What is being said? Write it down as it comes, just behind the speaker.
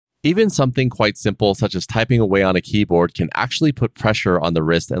Even something quite simple, such as typing away on a keyboard, can actually put pressure on the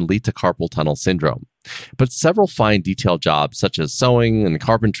wrist and lead to carpal tunnel syndrome. But several fine detail jobs, such as sewing and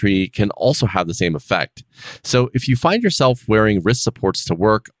carpentry, can also have the same effect. So if you find yourself wearing wrist supports to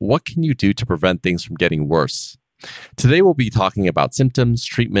work, what can you do to prevent things from getting worse? Today, we'll be talking about symptoms,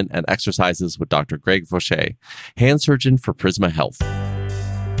 treatment, and exercises with Dr. Greg Fauché, hand surgeon for Prisma Health.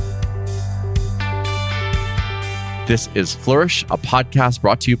 This is Flourish, a podcast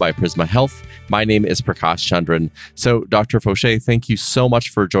brought to you by Prisma Health. My name is Prakash Chandran. So, Dr. Fauché, thank you so much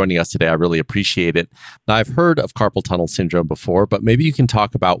for joining us today. I really appreciate it. Now, I've heard of carpal tunnel syndrome before, but maybe you can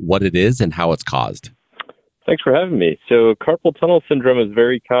talk about what it is and how it's caused. Thanks for having me. So, carpal tunnel syndrome is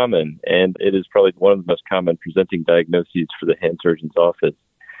very common, and it is probably one of the most common presenting diagnoses for the hand surgeon's office.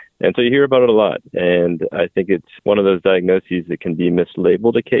 And so you hear about it a lot, and I think it's one of those diagnoses that can be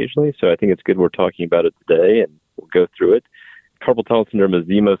mislabeled occasionally. So I think it's good we're talking about it today, and we'll go through it. Carpal tunnel syndrome is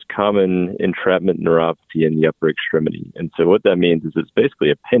the most common entrapment neuropathy in the upper extremity. And so what that means is it's basically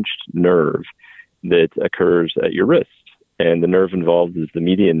a pinched nerve that occurs at your wrist. And the nerve involved is the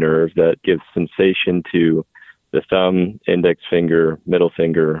median nerve that gives sensation to the thumb, index finger, middle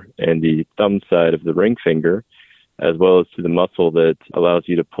finger, and the thumb side of the ring finger, as well as to the muscle that allows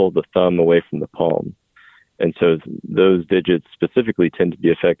you to pull the thumb away from the palm. And so those digits specifically tend to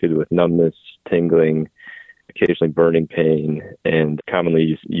be affected with numbness, tingling, occasionally burning pain, and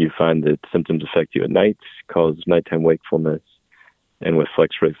commonly you find that symptoms affect you at night, cause nighttime wakefulness, and with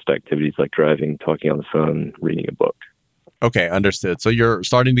flex wrist activities like driving, talking on the phone, reading a book. Okay, understood. So you're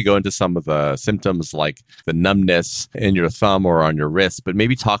starting to go into some of the symptoms like the numbness in your thumb or on your wrist, but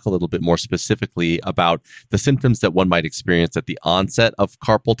maybe talk a little bit more specifically about the symptoms that one might experience at the onset of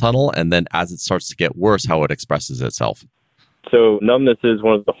carpal tunnel, and then as it starts to get worse, how it expresses itself. So numbness is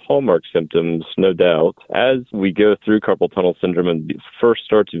one of the hallmark symptoms, no doubt. As we go through carpal tunnel syndrome and first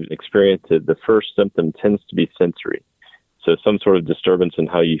start to experience it, the first symptom tends to be sensory. So some sort of disturbance in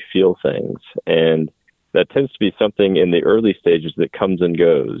how you feel things. And that tends to be something in the early stages that comes and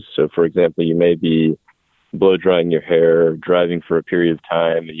goes. So, for example, you may be blow drying your hair, driving for a period of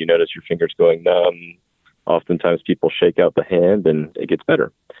time, and you notice your fingers going numb. Oftentimes people shake out the hand and it gets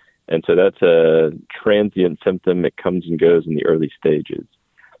better. And so that's a transient symptom that comes and goes in the early stages.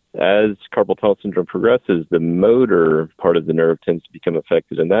 As carpal tunnel syndrome progresses, the motor part of the nerve tends to become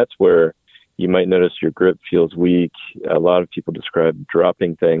affected, and that's where you might notice your grip feels weak. A lot of people describe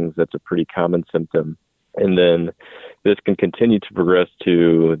dropping things. That's a pretty common symptom. And then this can continue to progress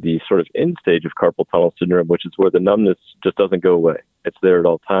to the sort of end stage of carpal tunnel syndrome, which is where the numbness just doesn't go away. It's there at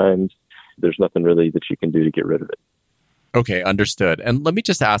all times. There's nothing really that you can do to get rid of it. Okay, understood. And let me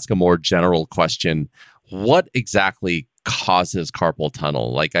just ask a more general question. What exactly causes carpal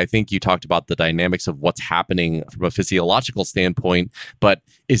tunnel? Like, I think you talked about the dynamics of what's happening from a physiological standpoint, but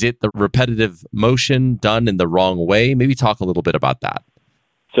is it the repetitive motion done in the wrong way? Maybe talk a little bit about that.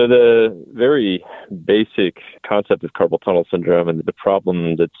 So the very basic concept of carpal tunnel syndrome and the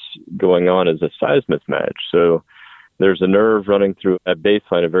problem that's going on is a size mismatch. So there's a nerve running through at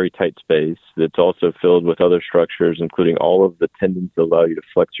baseline, a very tight space that's also filled with other structures, including all of the tendons that allow you to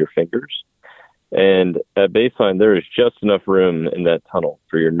flex your fingers. And at baseline, there is just enough room in that tunnel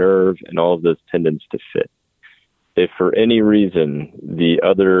for your nerve and all of those tendons to fit. If for any reason the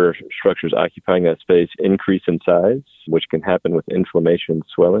other structures occupying that space increase in size, which can happen with inflammation and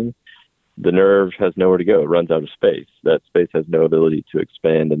swelling, the nerve has nowhere to go. It runs out of space. That space has no ability to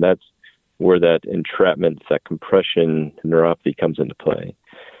expand, and that's where that entrapment, that compression neuropathy comes into play.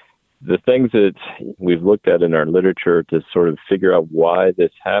 The things that we've looked at in our literature to sort of figure out why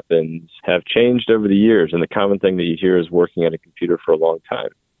this happens have changed over the years, and the common thing that you hear is working at a computer for a long time.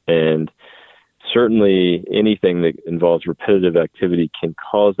 And certainly anything that involves repetitive activity can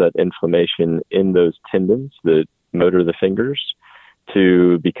cause that inflammation in those tendons that motor the fingers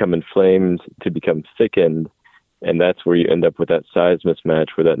to become inflamed, to become thickened, and that's where you end up with that size mismatch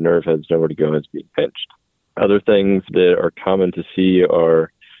where that nerve has nowhere to go and is being pinched. Other things that are common to see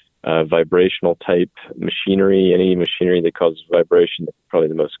are vibrational type machinery, any machinery that causes vibration. Probably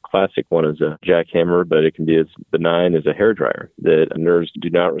the most classic one is a jackhammer, but it can be as benign as a hairdryer, that nerves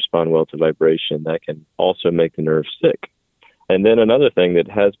do not respond well to vibration. That can also make the nerve sick. And then another thing that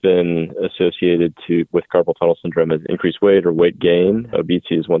has been associated with carpal tunnel syndrome is increased weight or weight gain.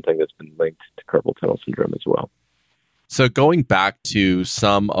 Obesity is one thing that's been linked to carpal tunnel syndrome as well. So going back to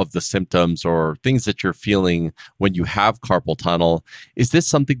some of the symptoms or things that you're feeling when you have carpal tunnel, is this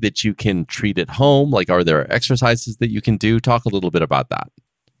something that you can treat at home? Like, are there exercises that you can do? Talk a little bit about that.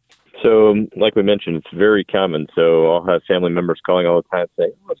 So like we mentioned, it's very common. So I'll have family members calling all the time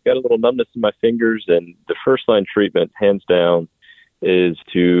saying, I've got a little numbness in my fingers. And the first line treatment, hands down, is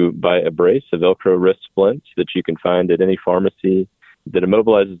to buy a brace, a Velcro wrist splint that you can find at any pharmacy that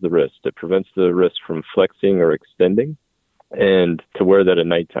immobilizes the wrist. It prevents the wrist from flexing or extending, and to wear that at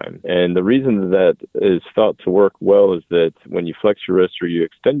nighttime. And the reason that is thought to work well is that when you flex your wrist or you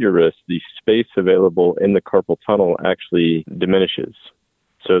extend your wrist, the space available in the carpal tunnel actually diminishes.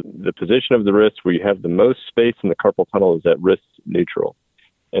 So the position of the wrist where you have the most space in the carpal tunnel is at wrist neutral.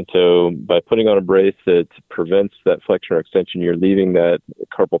 And so by putting on a brace that prevents that flexion or extension, you're leaving that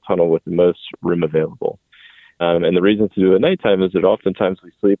carpal tunnel with the most room available. And the reason to do it at nighttime is that oftentimes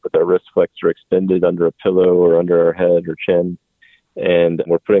we sleep with our wrist flexor extended under a pillow or under our head or chin. And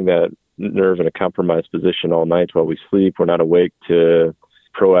we're putting that nerve in a compromised position all night while we sleep. We're not awake to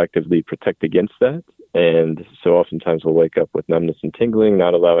proactively protect against that. And so oftentimes we'll wake up with numbness and tingling,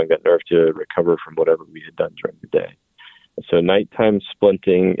 not allowing that nerve to recover from whatever we had done during the day. So nighttime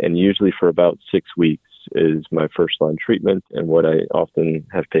splinting, and usually for about 6 weeks, is my first line treatment and what I often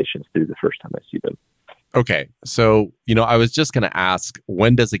have patients do the first time I see them. Okay. So, I was just going to ask,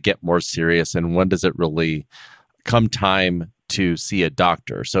 when does it get more serious and when does it really come time to see a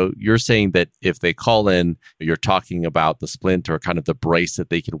doctor? So you're saying that if they call in, you're talking about the splint or kind of the brace that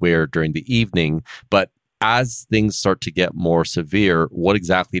they could wear during the evening. But as things start to get more severe, what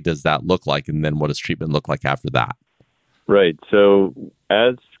exactly does that look like? And then what does treatment look like after that? Right. So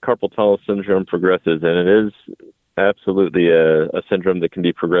as carpal tunnel syndrome progresses, and it is absolutely a syndrome that can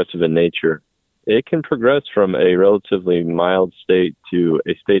be progressive in nature, it can progress from a relatively mild state to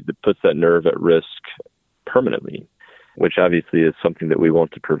a state that puts that nerve at risk permanently, which obviously is something that we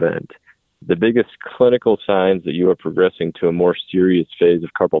want to prevent. The biggest clinical signs that you are progressing to a more serious phase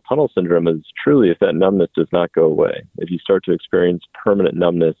of carpal tunnel syndrome is truly if that numbness does not go away. If you start to experience permanent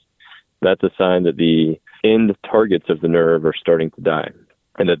numbness, that's a sign that the end targets of the nerve are starting to die,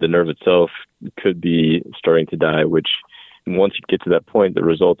 and that the nerve itself could be starting to die, which once you get to that point, the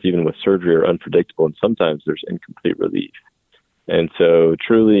results, even with surgery, are unpredictable, and sometimes there's incomplete relief. And so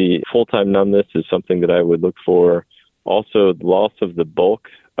truly, full-time numbness is something that I would look for. Also, loss of the bulk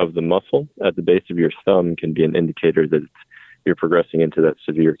of the muscle at the base of your thumb can be an indicator that you're progressing into that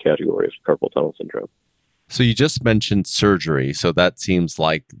severe category of carpal tunnel syndrome. So you just mentioned surgery. So that seems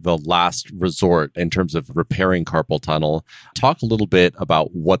like the last resort in terms of repairing carpal tunnel. Talk a little bit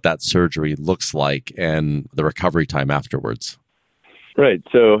about what that surgery looks like and the recovery time afterwards. Right.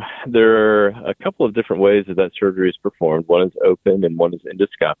 So there are a couple of different ways that surgery is performed. One is open and one is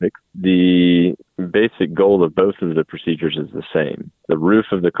endoscopic. The basic goal of both of the procedures is the same. The roof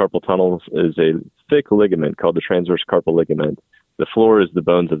of the carpal tunnel is a thick ligament called the transverse carpal ligament. The floor is the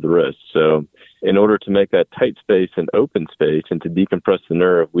bones of the wrist. So in order to make that tight space an open space and to decompress the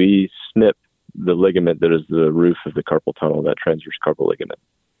nerve, we snip the ligament that is the roof of the carpal tunnel, that transverse carpal ligament.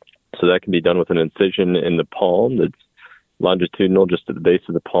 So that can be done with an incision in the palm that's longitudinal, just at the base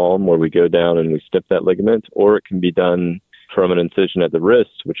of the palm, where we go down and we snip that ligament, or it can be done from an incision at the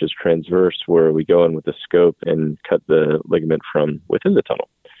wrist, which is transverse, where we go in with a scope and cut the ligament from within the tunnel.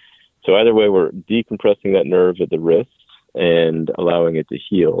 So either way, we're decompressing that nerve at the wrist and allowing it to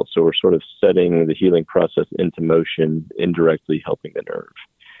heal. So we're sort of setting the healing process into motion, indirectly helping the nerve.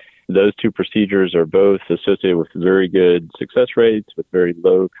 Those two procedures are both associated with very good success rates, with very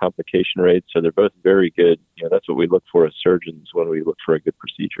low complication rates. So they're both very good. That's what we look for as surgeons when we look for a good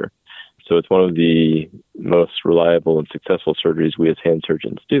procedure. So it's one of the most reliable and successful surgeries we as hand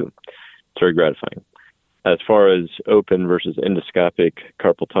surgeons do. It's very gratifying. As far as open versus endoscopic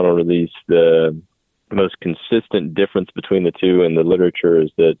carpal tunnel release, the most consistent difference between the two in the literature is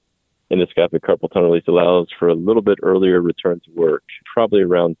that endoscopic carpal tunnel release allows for a little bit earlier return to work, probably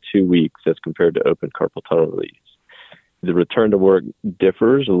around 2 weeks as compared to open carpal tunnel release. The return to work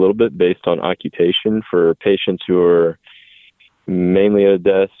differs a little bit based on occupation. For patients who are mainly at a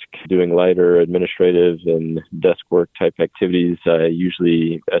desk doing lighter administrative and desk work type activities, I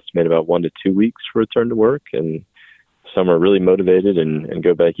usually estimate about 1 to 2 weeks for return to work, and some are really motivated and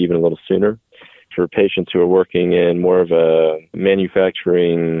go back even a little sooner. For patients who are working in more of a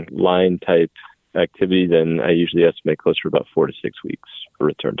manufacturing line type activity, then I usually estimate closer to about 4 to 6 weeks for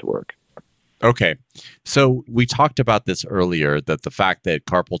return to work. Okay. So we talked about this earlier, that the fact that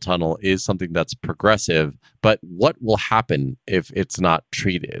carpal tunnel is something that's progressive, but what will happen if it's not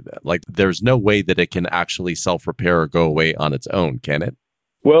treated? Like, there's no way that it can actually self-repair or go away on its own, can it?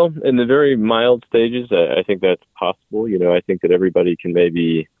 Well, in the very mild stages, I think that's possible. I think that everybody can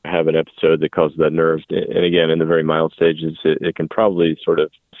maybe have an episode that causes that nerve. And again, in the very mild stages, it can probably sort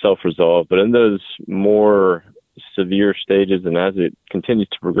of self-resolve. But in those more severe stages, and as it continues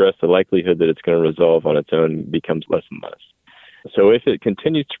to progress, the likelihood that it's going to resolve on its own becomes less and less. So if it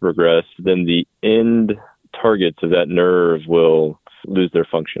continues to progress, then the end targets of that nerve will lose their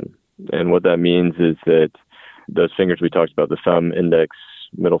function. And what that means is that those fingers we talked about, the thumb, index,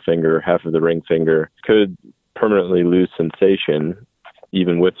 middle finger, half of the ring finger, could permanently lose sensation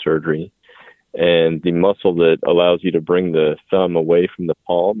even with surgery. And the muscle that allows you to bring the thumb away from the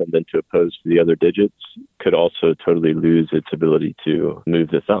palm and then to oppose to the other digits could also totally lose its ability to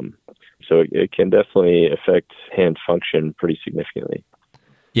move the thumb. So it can definitely affect hand function pretty significantly.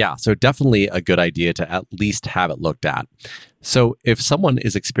 Yeah, so definitely a good idea to at least have it looked at. So if someone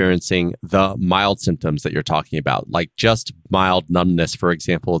is experiencing the mild symptoms that you're talking about, like just mild numbness, for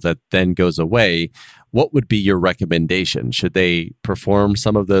example, that then goes away, what would be your recommendation? Should they perform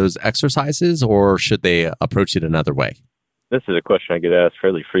some of those exercises or should they approach it another way? This is a question I get asked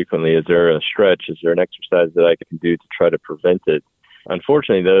fairly frequently. Is there a stretch? Is there an exercise that I can do to try to prevent it?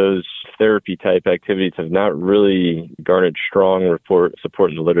 Unfortunately, those therapy-type activities have not really garnered strong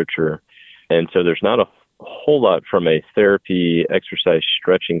support in the literature. And so there's not a whole lot from a therapy, exercise,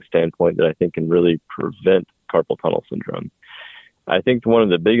 stretching standpoint that I think can really prevent carpal tunnel syndrome. I think one of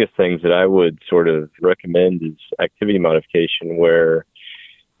the biggest things that I would sort of recommend is activity modification, where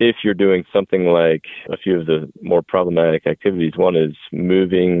if you're doing something like a few of the more problematic activities, one is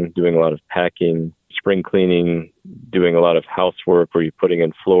moving, doing a lot of packing, spring cleaning, doing a lot of housework where you're putting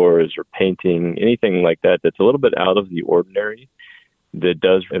in floors or painting, anything like that that's a little bit out of the ordinary that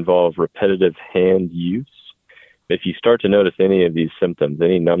does involve repetitive hand use. If you start to notice any of these symptoms,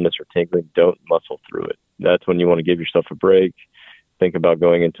 any numbness or tingling, don't muscle through it. That's when you want to give yourself a break. Think about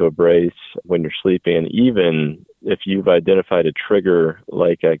going into a brace when you're sleeping. And even if you've identified a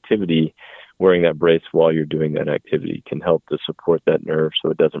trigger-like activity, wearing that brace while you're doing that activity can help to support that nerve so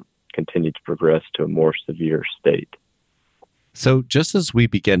it doesn't continue to progress to a more severe state. So just as we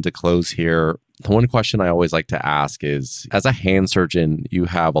begin to close here, the one question I always like to ask is, as a hand surgeon, you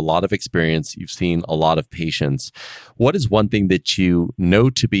have a lot of experience, you've seen a lot of patients. What is one thing that you know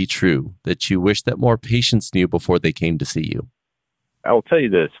to be true that you wish that more patients knew before they came to see you? I'll tell you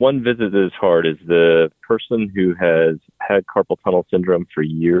this. One visit that is hard is the person who has had carpal tunnel syndrome for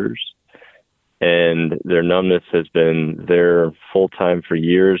years and their numbness has been there full time for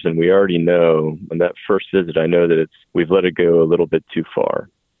years. And we already know on that first visit, I know that we've let it go a little bit too far.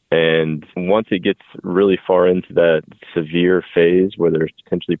 And once it gets really far into that severe phase where there's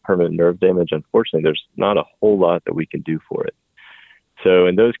potentially permanent nerve damage, unfortunately, there's not a whole lot that we can do for it. So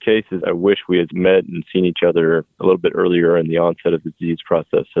in those cases, I wish we had met and seen each other a little bit earlier in the onset of the disease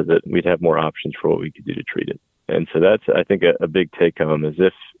process so that we'd have more options for what we could do to treat it. And so that's, I think, a big take home is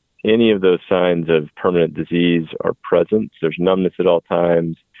if any of those signs of permanent disease are present, there's numbness at all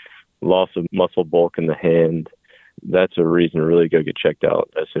times, loss of muscle bulk in the hand, that's a reason to really go get checked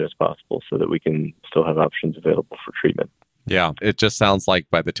out as soon as possible so that we can still have options available for treatment. Yeah, it just sounds like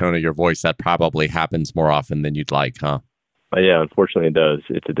by the tone of your voice, that probably happens more often than you'd like, huh? Yeah, unfortunately it does.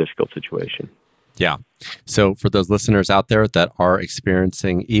 It's a difficult situation. Yeah. So for those listeners out there that are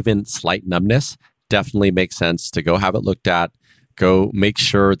experiencing even slight numbness, definitely makes sense to go have it looked at, go make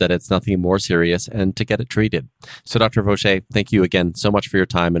sure that it's nothing more serious, and to get it treated. So Dr. Fauché, thank you again so much for your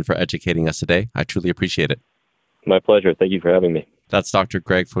time and for educating us today. I truly appreciate it. My pleasure. Thank you for having me. That's Dr.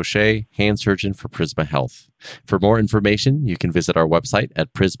 Greg Fauché, hand surgeon for Prisma Health. For more information, you can visit our website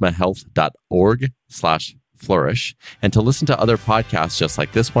at prismahealth.org/flourish. And to listen to other podcasts just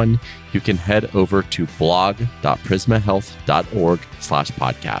like this one, you can head over to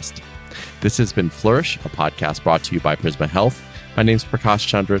blog.prismahealth.org/podcast. This has been Flourish, a podcast brought to you by Prisma Health. My name's Prakash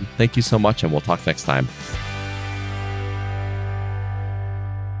Chandran. Thank you so much, and we'll talk next time.